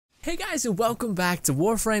Hey guys, and welcome back to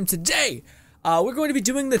WarFrame. Today, we're going to be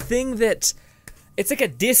doing the thing that, it's like a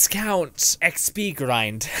discount XP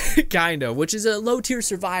grind, kinda, which is a low tier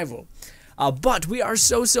survival. But we are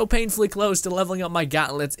so painfully close to leveling up my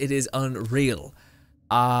gauntlets, it is unreal.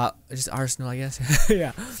 Just Arsenal, I guess,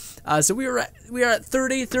 yeah. So we are at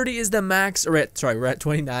 30, 30 is the max, or we're at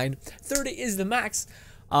 29, 30 is the max.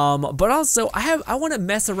 But also, I want to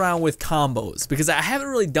mess around with combos, because I haven't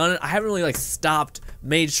really done it. I haven't really, like, stopped,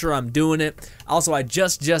 made sure I'm doing it. Also, I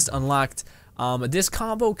just unlocked, this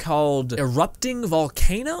combo called Erupting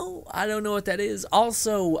Volcano. I don't know what that is.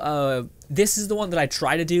 Also, this is the one that I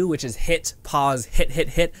try to do, which is hit, pause,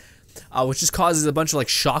 hit, which just causes a bunch of, like,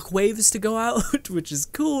 shock waves to go out, which is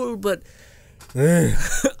cool, but I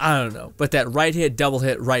don't know. But that right hit, double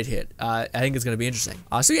hit, right hit, I think it's going to be interesting.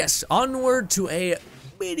 So yes, onward to a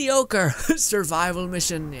mediocre survival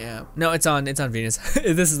mission. Yeah, no, it's on Venus.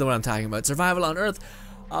 This is the one I'm talking about. Survival on Earth.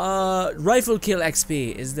 Rifle kill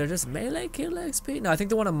XP. Is there just melee kill XP? No, I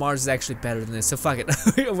think the one on Mars is actually better than this, so fuck it.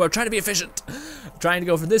 We're trying to be efficient. Trying to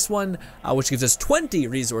go for this one, which gives us 20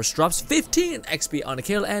 resource drops, 15 XP on a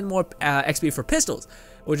kill, and more XP for pistols,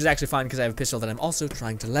 which is actually fine because I have a pistol that I'm also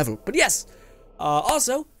trying to level. But yes,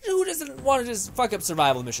 also, who doesn't want to just fuck up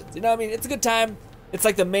survival missions? You know what I mean? It's a good time. It's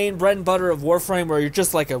like the main bread and butter of WarFrame, where you're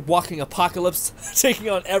just like a walking apocalypse, taking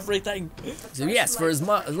on everything. So yes, for as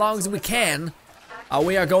long as we can,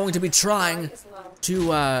 we are going to be trying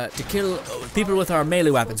to kill people with our melee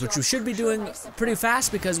weapons, which we should be doing pretty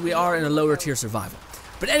fast because we are in a lower tier survival.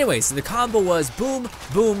 But anyways, so the combo was boom,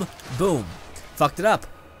 boom, boom. Fucked it up.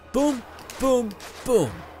 Boom, boom,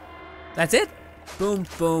 boom. That's it? Boom,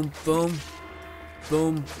 boom, boom.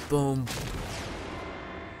 Boom, boom.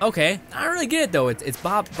 Okay, I don't really get it though. It's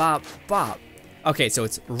bop, bop, bop. Okay, so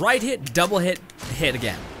it's right hit, double hit, hit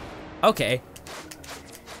again. Okay.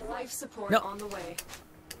 Life support on the way.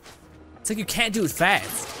 It's like you can't do it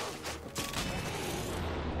fast.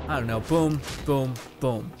 I don't know. Boom, boom,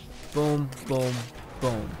 boom, boom, boom,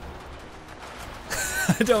 boom.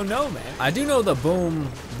 I don't know, man. I do know the boom,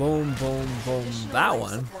 boom, boom, boom. That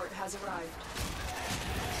one. Has arrived.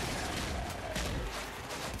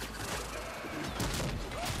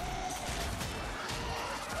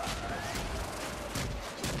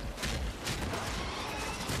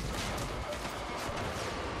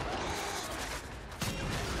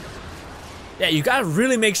 Yeah, you gotta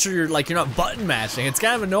really make sure you're not button mashing. It's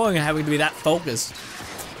kind of annoying having to be that focused.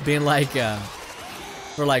 Being like,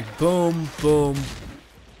 we're like boom, boom.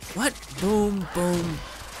 What? Boom, boom.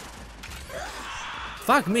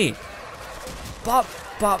 Fuck me. Bop,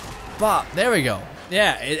 bop, bop. There we go.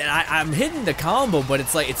 Yeah, I'm hitting the combo, but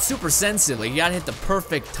it's like, it's super sensitive. Like, you gotta hit the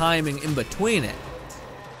perfect timing in between it.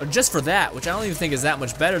 But just for that, which I don't even think is that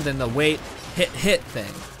much better than the wait, hit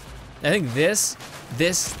thing. I think this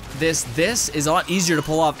is a lot easier to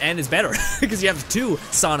pull off, and it's better because you have 2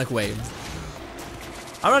 sonic waves.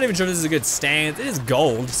 I'm not even sure this is a good stance. It is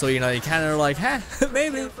gold, so you know you kind of are like, huh,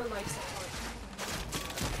 maybe.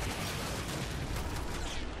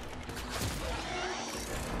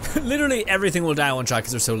 Literally everything will die on one shot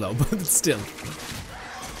because they're so low, but still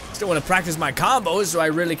want to practice my combos so I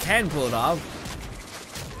really can pull it off.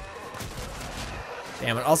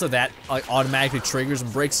 Damn it, also that like automatically triggers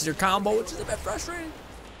and breaks your combo, which is a bit frustrating.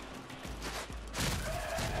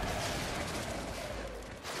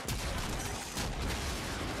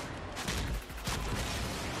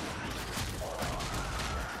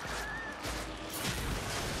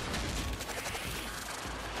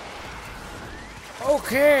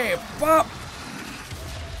 Okay, bop.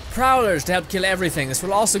 Prowlers to help kill everything. This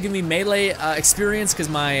will also give me melee experience because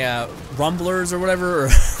my rumblers or whatever, or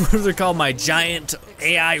what are they called, my giant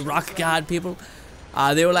AI rock god people,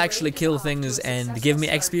 they will actually kill things and give me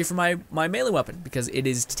XP for my melee weapon, because it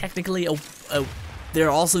is technically they're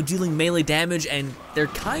also dealing melee damage and they're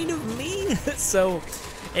kind of mean, so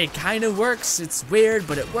it kind of works. It's weird,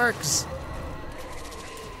 but it works.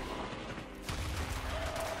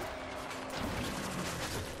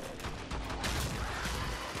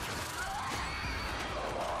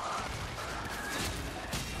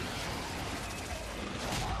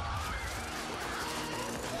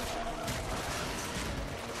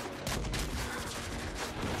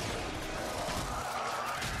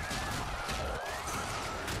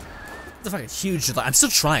 The fucking huge, I'm still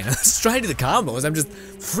trying. I'm still trying to do the combos. I'm just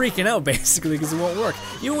freaking out basically because it won't work.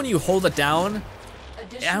 Even when you hold it down,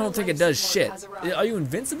 I don't think it does shit. Are you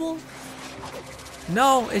invincible?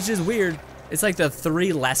 No, it's just weird. It's like the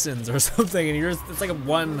 3 lessons or something, and it's like a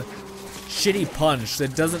one shitty punch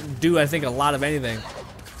that doesn't do, I think, a lot of anything.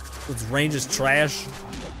 Its range is trash.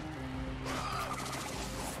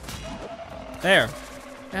 There.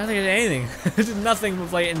 I don't think I did anything. I did nothing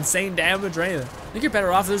with like insane damage or anything. I think you're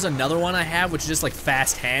better off. There's another one I have, which is just like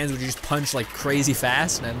fast hands, which you just punch like crazy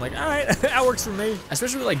fast. And I'm like, all right, that works for me.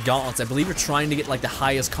 Especially with like gauntlets. I believe you're trying to get like the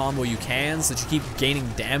highest combo you can so that you keep gaining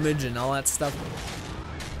damage and all that stuff.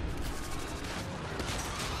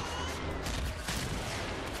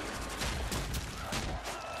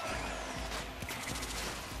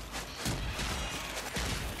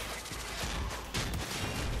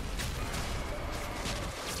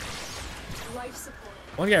 Life support.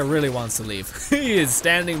 One guy really wants to leave. He is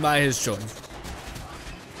standing by his choice.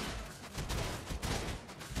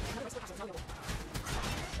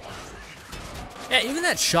 Yeah, even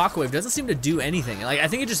that shockwave doesn't seem to do anything. Like, I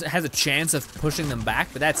think it just has a chance of pushing them back,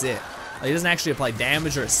 but that's it. Like, it doesn't actually apply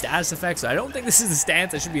damage or a status effect, so I don't think this is a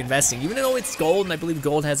stance I should be investing. Even though it's gold, and I believe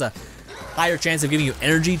gold has a higher chance of giving you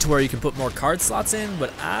energy to where you can put more card slots in,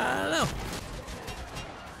 but I don't know.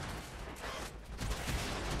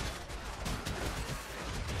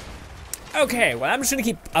 Okay, well, I'm just gonna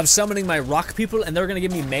keep summoning my rock people, and they're gonna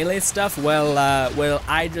give me melee stuff. Well,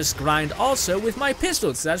 I just grind also with my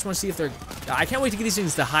pistols. So I just want to see if they're. I can't wait to get these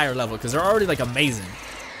things to higher level because they're already like amazing,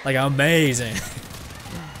 like amazing.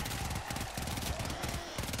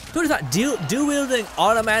 Who'd have thought dual wielding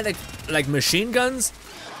automatic like machine guns?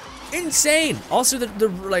 Insane. Also,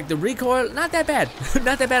 the recoil, not that bad,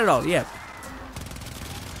 not that bad at all. Yeah.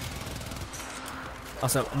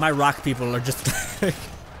 Also, my rock people are just.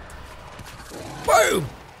 Boom!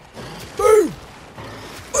 Boom!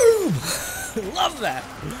 Boom! Love that.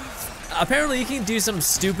 Apparently, you can do some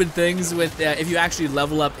stupid things with if you actually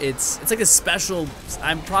level up. It's like a special.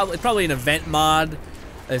 Probably an event mod.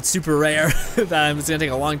 It's super rare that it's gonna take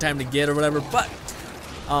a long time to get or whatever. But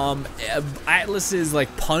Atlas's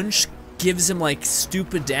like punch gives him like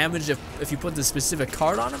stupid damage if you put the specific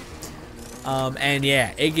card on him. And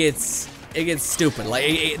yeah, it gets stupid.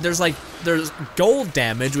 Like there's gold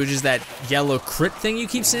damage, which is that yellow crit thing you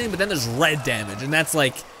keep seeing, but then there's red damage, and that's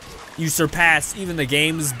like you surpass even the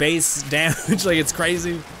game's base damage. Like, it's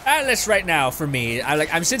crazy. Atlas right now for me,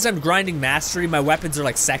 since I'm grinding mastery, my weapons are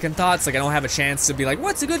like second thoughts. Like, I don't have a chance to be like,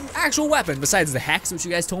 what's a good actual weapon besides the hex, which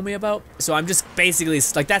you guys told me about. So I'm just basically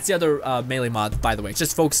like, that's the other melee mod, by the way. It's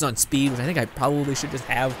just focused on speed, which I think I probably should just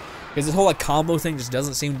have, because this whole like combo thing just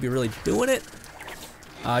doesn't seem to be really doing it.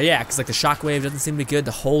 Yeah, because like the shockwave doesn't seem to be good.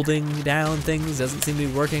 The holding down things doesn't seem to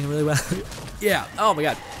be working really well. Yeah, oh my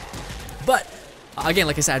god. But, again,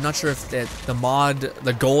 like I said, I'm not sure if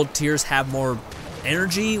the gold tiers have more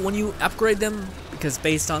energy when you upgrade them, because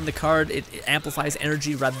based on the card, it amplifies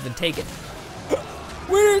energy rather than take it.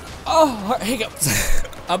 Weird. Oh, hiccups.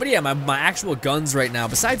 But yeah, my actual guns right now,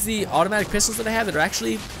 besides the automatic pistols that I have that are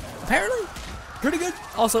actually, apparently, pretty good.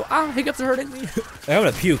 Also, hiccups are hurting me. I'm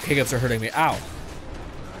gonna puke. Hiccups are hurting me. Ow.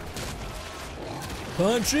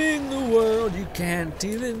 Punching the world, you can't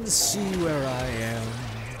even see where I am.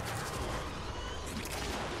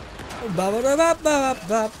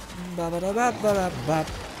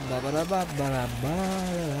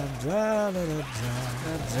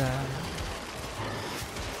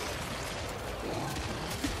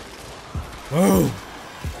 Whoa!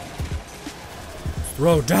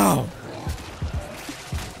 Throw down!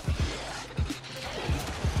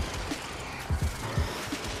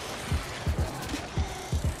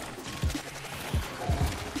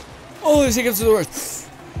 Oh, these hiccups are the worst.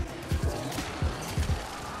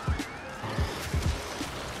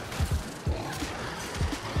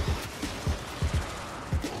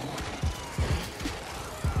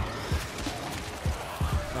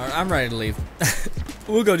 Alright, I'm ready to leave.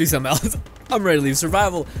 We'll go do something else. I'm ready to leave.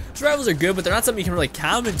 Survivals are good, but they're not something you can really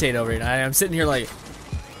commentate over. And I'm sitting here like,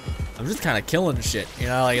 I'm just kind of killing the shit. You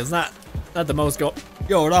know, like it's not the most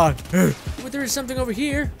going on. But there is something over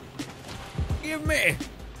here. Give me.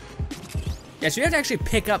 Yeah, so you have to actually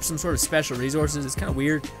pick up some sort of special resources. It's kind of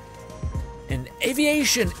weird. An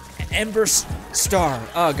aviation ember star.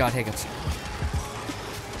 Oh god, hiccups.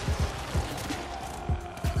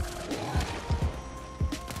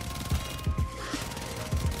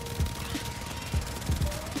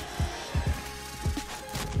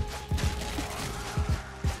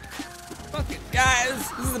 Fuck it,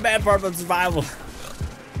 guys. This is the bad part about survival.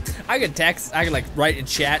 I could like write in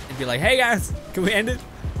chat and be like, hey guys, can we end it?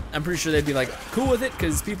 I'm pretty sure they'd be like cool with it,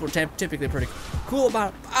 because people are typically pretty cool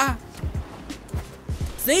about it.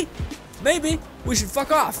 See? Maybe we should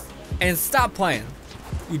fuck off and stop playing.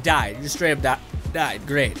 You died. You just straight up died.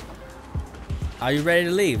 Great. Are you ready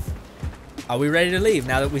to leave? Are we ready to leave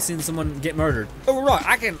now that we've seen someone get murdered? Oh, we're wrong.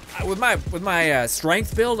 I can, with my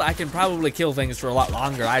strength build, I can probably kill things for a lot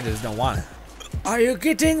longer. I just don't want to. Are you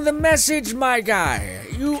getting the message, my guy?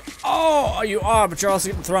 You are, but you're also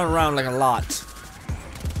getting thrown around like a lot.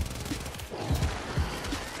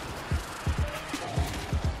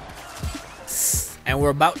 And we're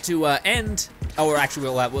about to end. Oh, we're actually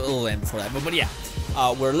we'll end before that. But yeah,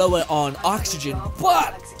 we're low on oxygen.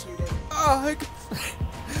 But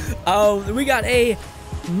we got a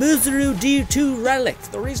Mizuru D2 relic.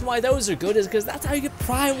 The reason why those are good is because that's how you get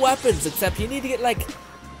prime weapons. Except you need to get like,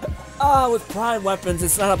 with prime weapons,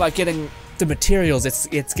 it's not about getting the materials.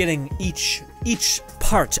 It's getting each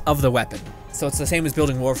part of the weapon. So it's the same as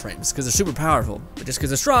building warframes because they're super powerful. But just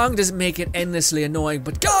because they're strong doesn't make it endlessly annoying.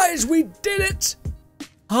 But guys, we did it!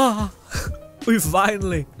 We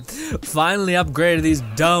finally upgraded these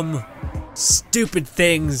dumb, stupid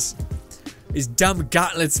things. These dumb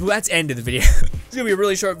gauntlets. Well, that's the end of the video. It's gonna be a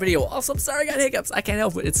really short video. Also, I'm sorry I got hiccups. I can't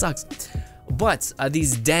help it. It sucks. But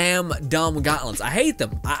these damn dumb gauntlets. I hate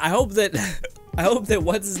them. I hope that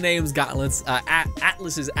what's his name's gauntlets,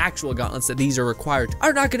 Atlas's actual gauntlets that these are required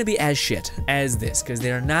are not gonna be as shit as this because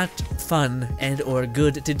they are not fun and or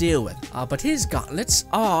good to deal with. But his gauntlets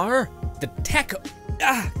are the Tekko.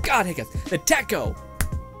 God hiccups. The Tekko.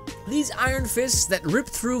 These iron fists that rip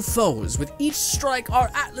through foes. With each strike are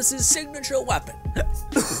Atlas's signature weapon.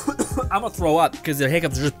 I'm gonna throw up because their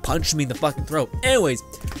hiccups are just punching me in the fucking throat. Anyways,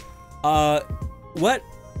 what?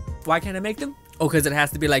 Why can't I make them? Oh, because it has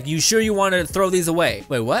to be like, you sure you want to throw these away?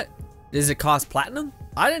 Wait, what? Does it cost platinum?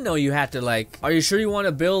 I didn't know you had to like, are you sure you want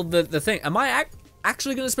to build the thing? Am I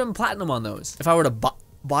actually gonna spend platinum on those? If I were to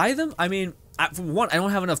buy them? I mean, for one, I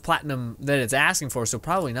don't have enough platinum that it's asking for, so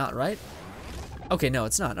probably not, right? Okay, no,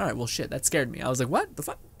 it's not. All right, well, shit, that scared me. I was like, what the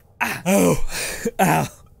fuck? Oh, ow.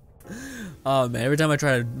 Oh man, every time I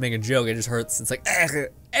try to make a joke, it just hurts. It's like,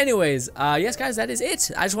 anyways, yes, guys, that is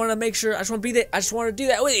it. I just want to make sure, I just want to be there. I just want to do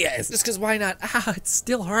that with you guys, just because why not? It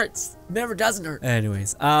still hurts. Never doesn't hurt.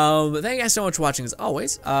 Anyways, thank you guys so much for watching as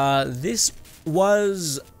always. This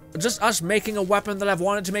was just us making a weapon that I've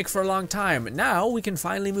wanted to make for a long time. Now we can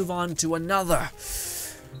finally move on to another.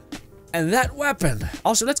 And that weapon.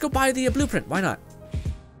 Also, let's go buy the blueprint. Why not?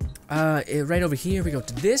 Right over here, we go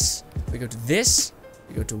to this. We go to this.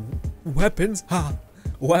 We go to weapons.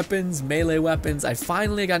 Weapons, melee weapons. I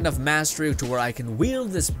finally got enough mastery to where I can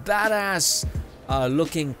wield this badass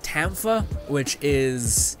looking Tampha, which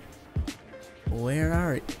is... Where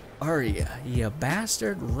are you? You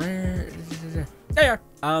bastard. There you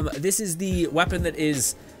are. This is the weapon that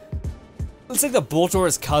is... Looks like the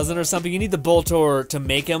Boltor's cousin or something. You need the Boltor to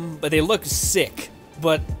make them, but they look sick.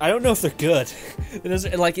 But I don't know if they're good.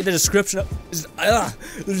 Like the description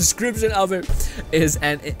of it is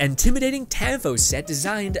an intimidating Tampha set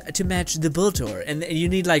designed to match the Boltor, and you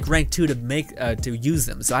need like rank 2 to make to use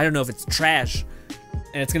them. So I don't know if it's trash,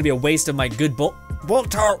 and it's gonna be a waste of my good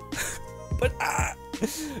Boltor.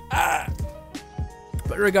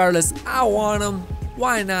 But regardless, I want them.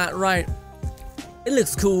 Why not, right? It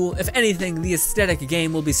looks cool. If anything, the aesthetic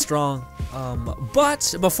game will be strong.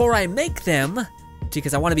 But before I make them,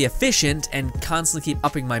 because I want to be efficient and constantly keep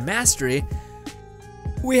upping my mastery,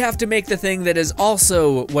 we have to make the thing that is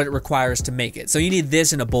also what it requires to make it. So you need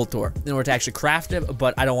this and a Boltor in order to actually craft it,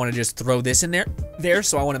 but I don't want to just throw this in there,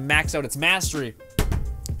 so I want to max out its mastery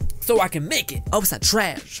so I can make it. Oh, it's not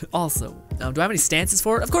trash. Also, do I have any stances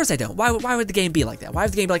for it? Of course I don't. Why would the game be like that? Why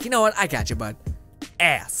would the game be like, you know what, I got you, bud.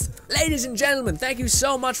 Ass. Ladies and gentlemen, thank you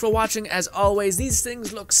so much for watching. As always, these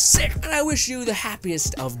things look sick, and I wish you the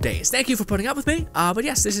happiest of days. Thank you for putting up with me. But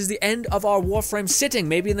yes, this is the end of our Warframe sitting.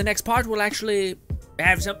 Maybe in the next part we'll actually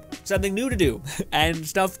have something new to do and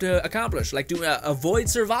stuff to accomplish, like do a void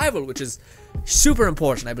survival, which is super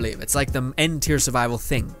important, I believe. It's like the end tier survival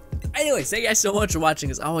thing. Anyways, thank you guys so much for watching.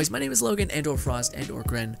 As always, my name is Logan, and/or Frost, and/or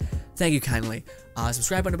Grin. Thank you kindly.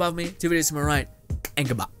 Subscribe button above me, 2 videos to my right, and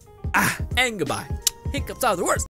goodbye. And goodbye. Hiccups are the worst.